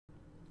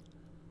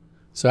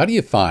So how do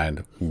you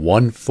find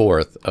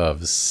 1/4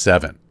 of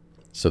 7?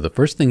 So the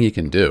first thing you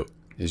can do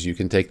is you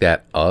can take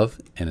that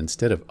of, and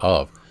instead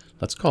of,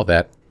 let's call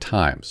that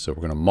times. So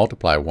we're going to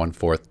multiply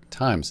 1/4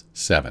 times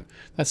 7.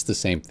 That's the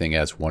same thing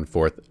as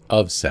 1/4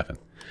 of 7.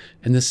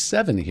 And this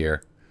 7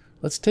 here,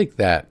 let's take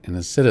that, and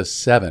instead of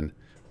 7,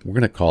 we're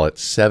going to call it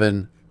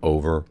 7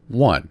 over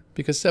 1.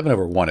 Because 7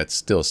 over 1, it's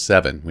still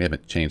 7. We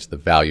haven't changed the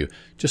value,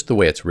 just the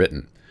way it's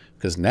written.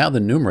 Because now the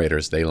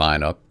numerators, they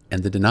line up,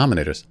 and the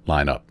denominators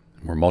line up.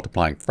 We're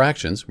multiplying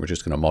fractions. We're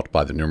just going to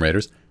multiply the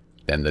numerators,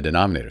 then the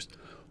denominators.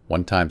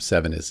 1 times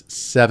 7 is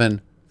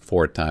 7.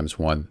 4 times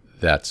 1,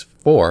 that's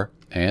 4.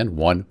 And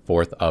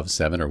 1/4 of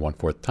 7, or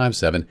 1/4 times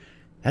 7,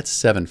 that's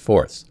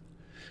 7/4.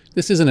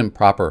 This is an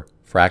improper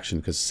fraction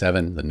because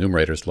 7, the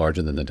numerator, is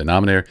larger than the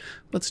denominator.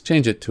 Let's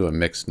change it to a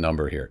mixed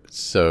number here.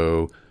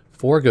 So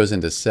 4 goes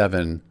into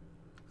 7.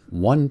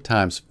 1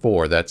 times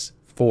 4, that's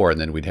 4.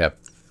 And then we'd have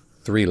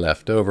 3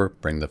 left over.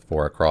 Bring the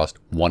 4 across.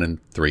 1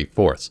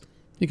 3/4.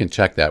 You can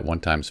check that. 1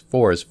 times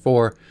 4 is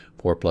 4.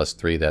 4 plus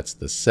 3, that's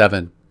the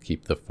 7.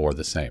 Keep the 4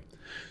 the same.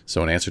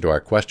 So in answer to our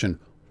question,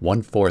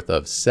 1/4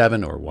 of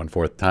 7, or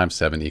 1/4 times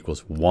 7,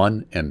 equals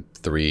 1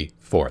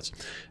 3/4.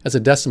 As a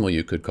decimal,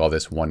 you could call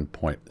this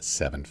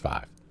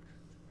 1.75.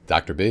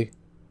 Dr. B,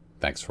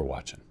 thanks for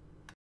watching.